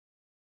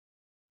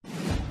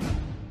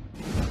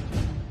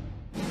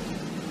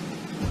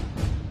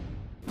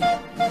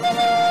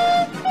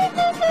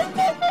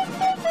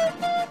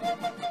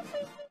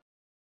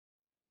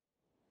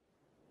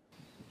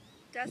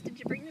Daz, did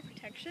you bring the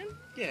protection?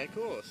 Yeah, of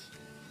course.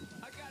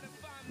 I gotta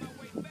find my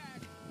way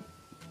back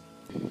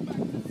to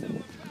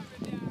summer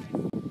paradise.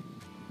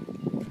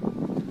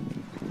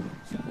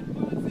 John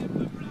Bonds in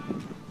my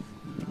blood.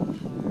 My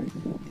heart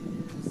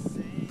is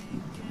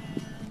sinking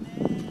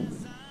as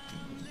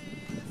I'm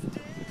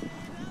lifted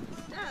up.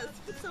 Daz,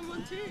 put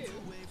someone too.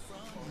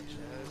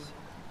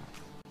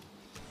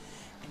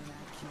 And I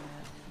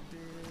can't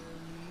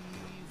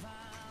believe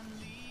I'm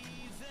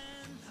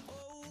leaving.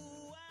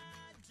 Oh, I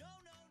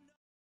don't know.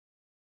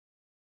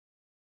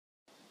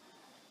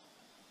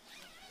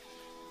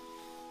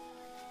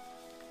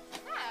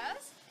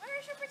 Daz, where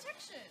is your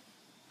protection?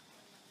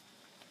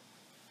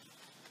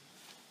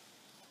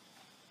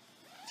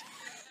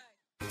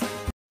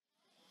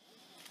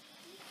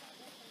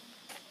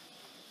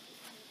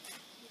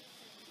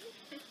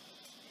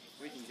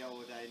 We can go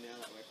all day now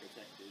that we're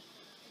protected.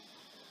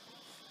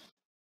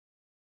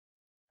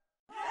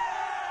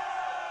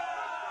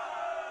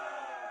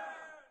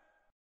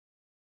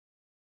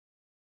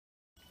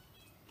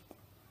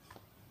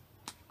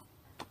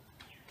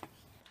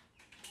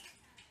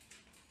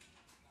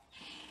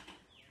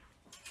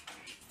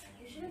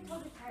 You should have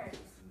told your parents.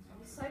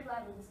 I'm so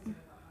glad you listened to them.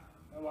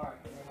 No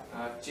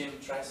worries. Jim,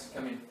 Trace,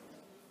 come in.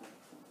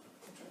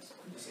 Trace,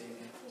 good to see you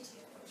again. You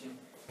too. Jim,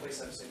 please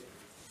have a seat.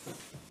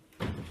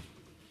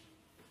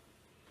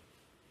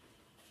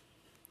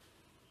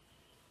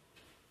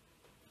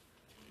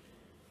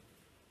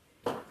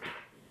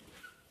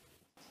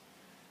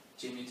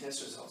 Jim, your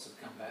test results have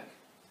come back.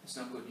 It's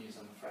not good news,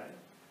 I'm afraid.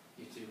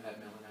 You do have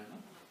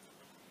melanoma.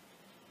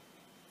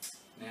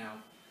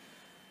 Now,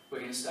 we're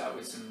going to start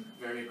with some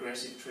very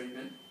aggressive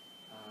treatment.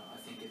 I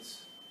think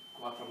it's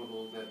quite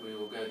probable that we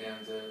will go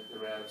down the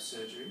route of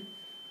surgery,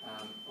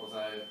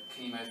 although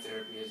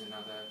chemotherapy is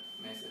another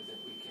method that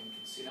we can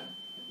consider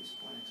at this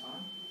point in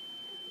time.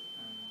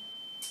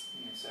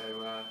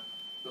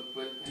 Look,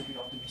 we're a bit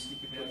optimistic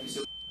about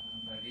this,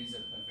 but it is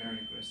a very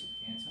aggressive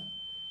cancer,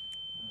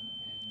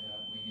 and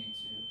we need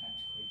to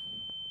act quickly.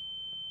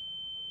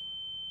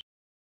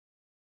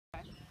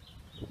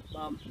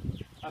 Mum,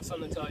 I have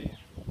something to tell you.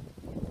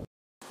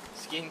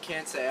 Skin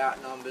cancer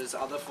outnumbers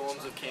other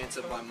forms of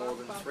cancer by more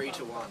than 3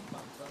 to 1.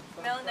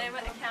 Melanoma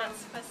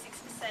accounts for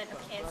 6%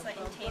 of cancer in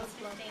teens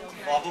 15 to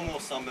 19. 5 or more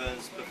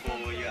sunburns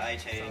before you're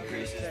 18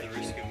 increases the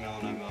risk of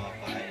melanoma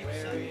by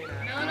 80%.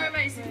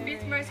 Melanoma is the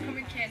 5th most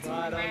common cancer in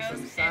males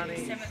and the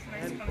 7th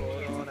most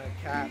common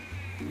cancer.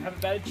 Have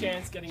a better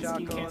chance getting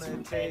skin cancer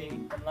from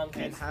tanning and lung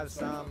cancer. Have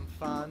some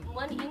fun.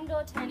 One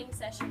indoor tanning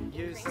session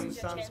Use increases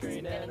some your chances of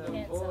sunscreen getting and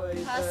cancer.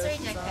 avoid Past the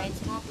 3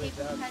 decades, more people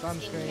without have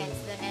skin sunscreen.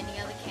 cancer than any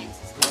other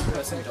cancers. One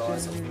person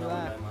dies of Protection you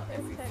lack. melanoma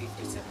every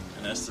 50 seconds.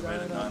 An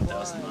estimated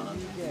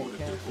 9,940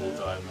 people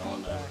die of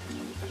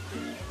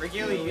melanoma.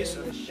 Regular use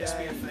of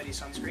SPF 30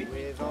 sunscreen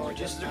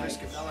reduces the risk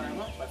of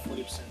melanoma by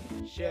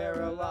 40%.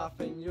 Share a laugh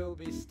and you'll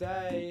be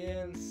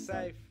staying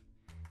safe.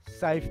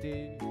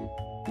 Safety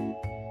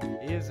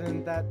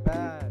isn't that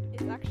bad.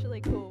 It's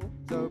actually cool.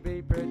 So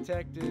be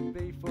protected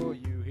before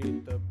you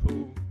hit the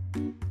pool.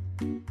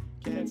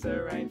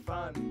 Cancer ain't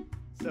fun,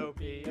 so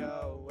be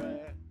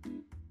aware.